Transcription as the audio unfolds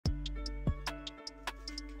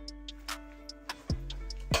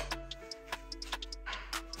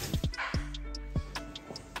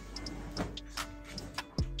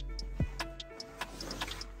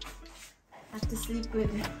sleep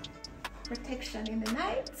with protection in the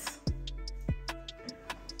night.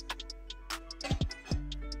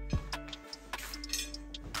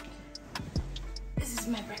 This is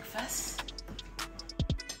my breakfast.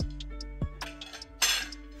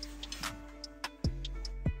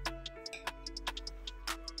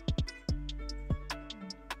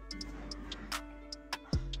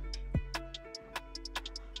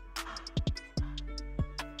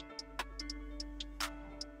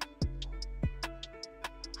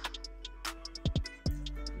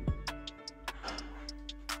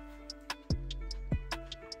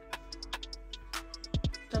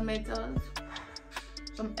 Tomatoes,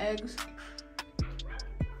 some eggs,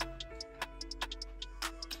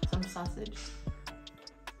 some sausage.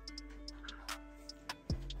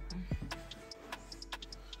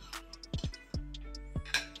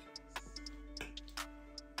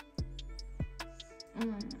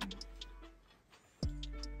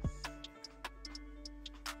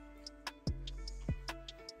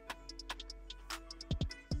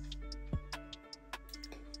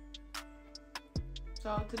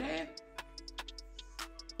 So today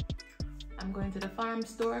I'm going to the farm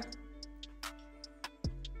store.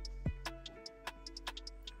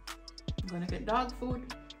 I'm gonna get dog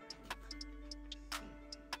food.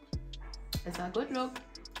 It's a good look.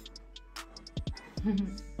 Ooh.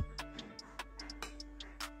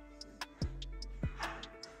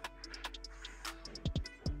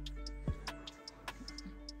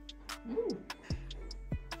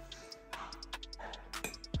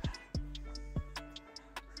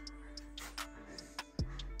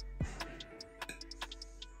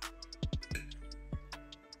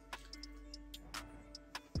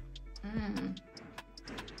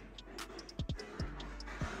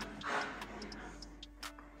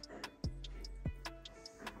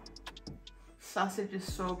 Sausage is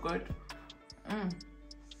so good.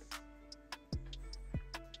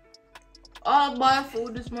 All boiled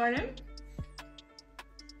food this morning.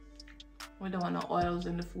 We don't want no oils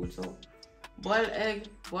in the food, so boiled egg,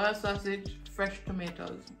 boiled sausage, fresh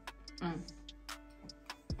tomatoes.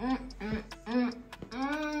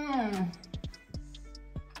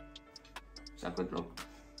 It's a good look.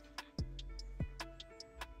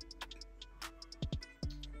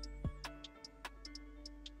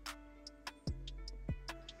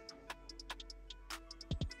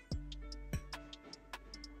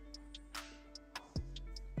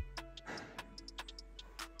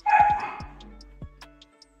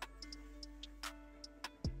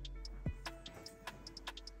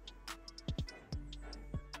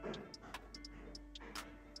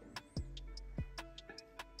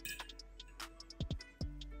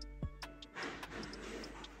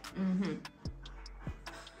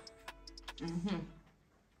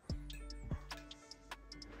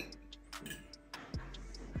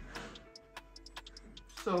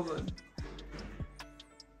 So good.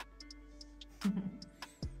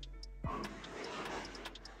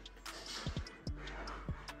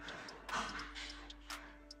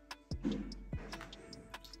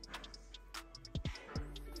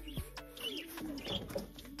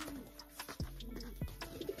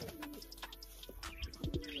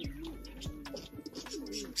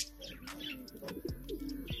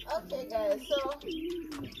 Okay guys, so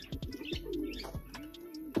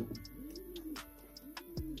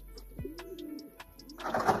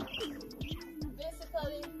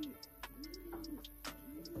basically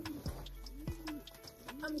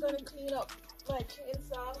I'm gonna clean up my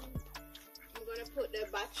chainsaw. I'm gonna put the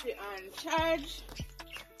battery on charge.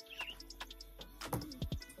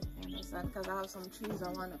 Understand, because I have some trees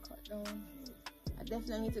I wanna cut down. I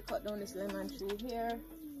definitely need to cut down this lemon tree here.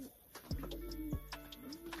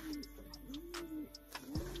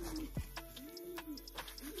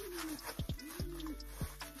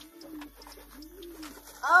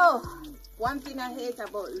 Oh, one thing I hate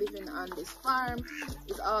about living on this farm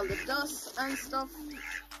is all the dust and stuff.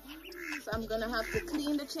 So I'm gonna have to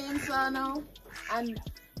clean the chainsaw now and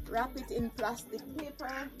wrap it in plastic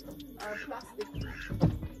paper or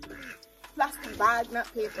plastic bag,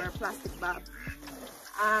 not paper, plastic bag.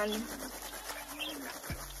 And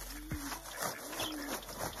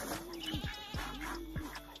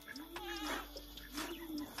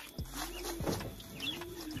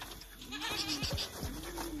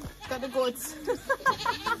got the goats.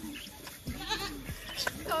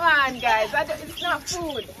 Come on guys, it's not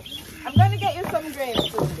food. I'm gonna get you some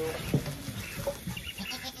grains soon though.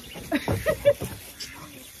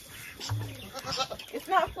 It's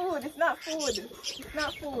not food, it's not food, it's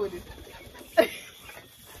not food.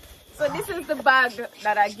 So this is the bag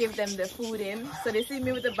that I give them the food in. So they see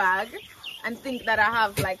me with the bag and think that I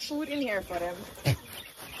have like food in here for them.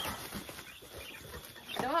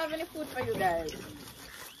 don't have any food for you guys.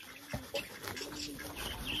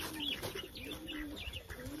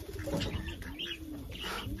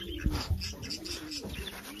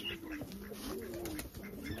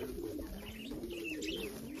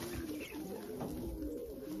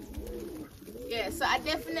 Yeah, so I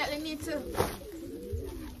definitely need to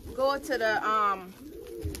go to the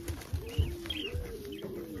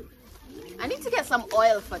I need to get some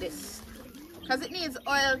oil for this because it needs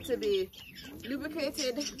oil to be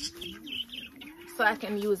lubricated so I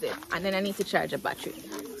can use it, and then I need to charge a battery.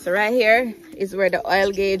 So right here is where the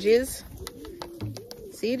oil gauge is.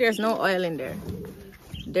 See, there's no oil in there.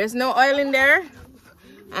 There's no oil in there,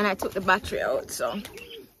 and I took the battery out. So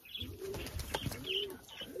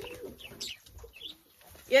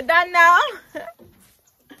you're done now?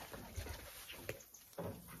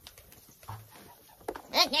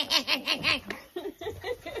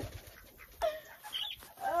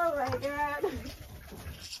 Oh my god.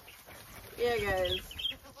 Yeah guys,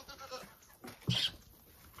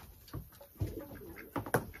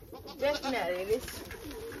 definitely this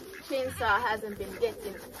chainsaw hasn't been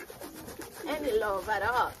getting any love at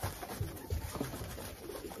all.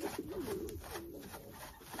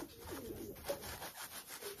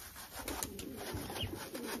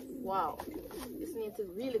 Wow, this needs to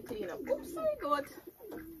really clean up. Oops, sorry, goat.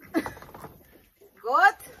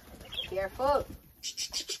 Goat, careful.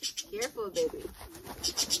 Careful, baby.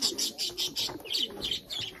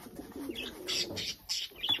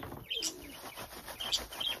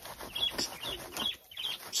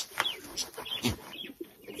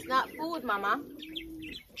 It's not food, mama.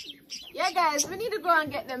 Yeah, guys, we need to go and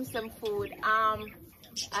get them some food.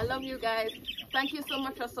 I love you guys. Thank you so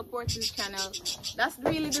much for supporting the channel. That's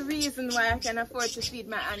really the reason why I can afford to feed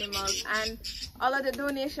my animals, and all of the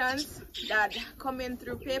donations that come in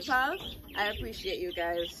through PayPal, I appreciate you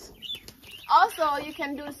guys. Also, you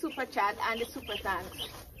can do super chat and the super thanks,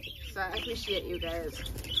 so I appreciate you guys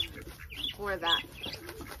for that.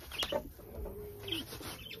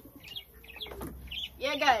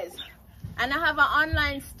 Yeah guys, and I have an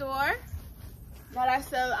online store that I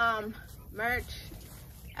sell merch.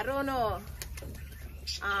 I don't know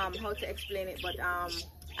how to explain it, but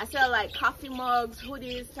I sell like coffee mugs,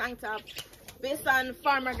 hoodies, tank top, based on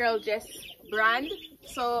Farmer Girl Jess brand.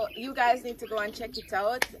 So you guys need to go and check it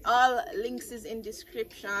out. All links is in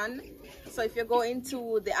description. So if you go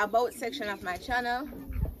into the about section of my channel,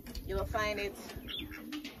 you will find it.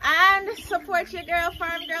 And support your girl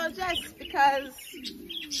Farm Girl Jess, because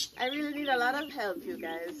I really need a lot of help, you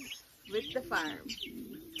guys, with the farm,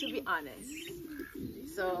 to be honest.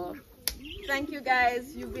 So thank you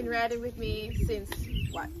guys. You've been riding with me since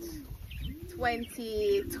what,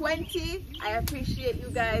 2020. I appreciate you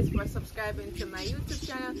guys for subscribing to my YouTube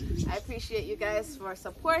channel. I appreciate you guys for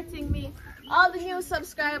supporting me. All the new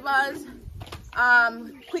subscribers,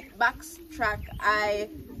 quick backtrack. I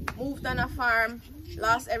moved on a farm,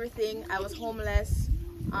 lost everything. I was homeless.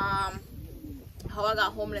 How I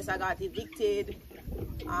got homeless, I got evicted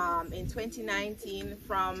in 2019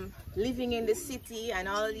 from living in the city and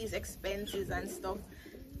all of these expenses and stuff.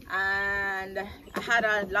 And I had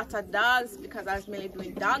a lot of dogs because I was mainly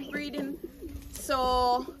doing dog breeding.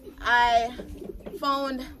 So I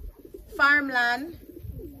found farmland,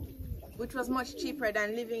 which was much cheaper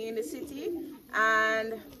than living in the city,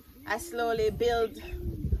 and I slowly built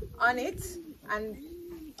on it and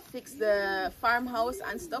fixed the farmhouse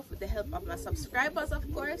and stuff with the help of my subscribers,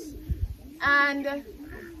 of course. And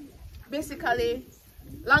basically,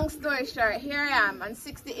 long story short, here I am on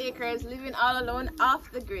 60 acres living all alone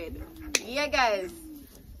off the grid. Yeah guys,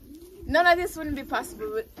 none of this wouldn't be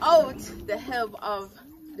possible without the help of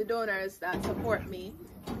the donors that support me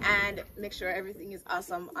and make sure everything is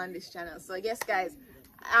awesome on this channel. So yes guys,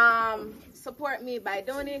 support me by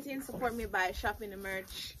donating, support me by shopping the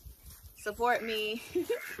merch, support me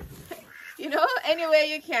you know, any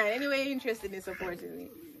way you can, any way you're interested in supporting me.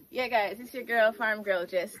 Yeah guys, it's your girl Farm Girl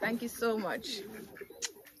Jess. Thank you so much.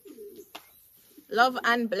 Love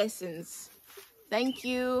and blessings. Thank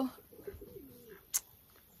you.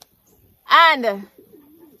 And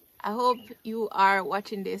I hope you are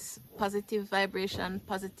watching this positive vibration,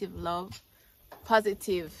 positive love,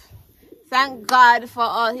 positive. Thank God for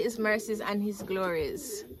all his mercies and his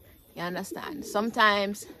glories. You understand?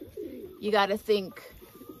 Sometimes you got to think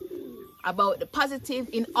about the positive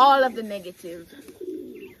in all of the negative.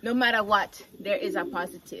 No matter what, there is a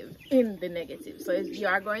positive in the negative. So if you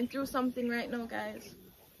are going through something right now, guys,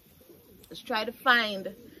 just try to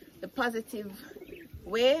find the positive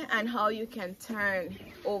way and how you can turn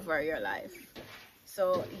over your life.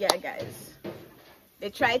 So yeah guys, they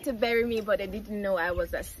tried to bury me, but they didn't know I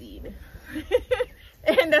was a seed.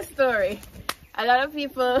 in the story. A lot of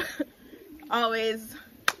people always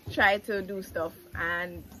try to do stuff,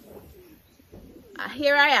 and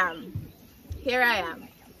here I am.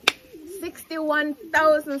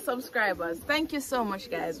 61,000 subscribers. Thank you so much,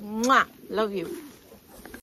 guys. Mwah. Love you.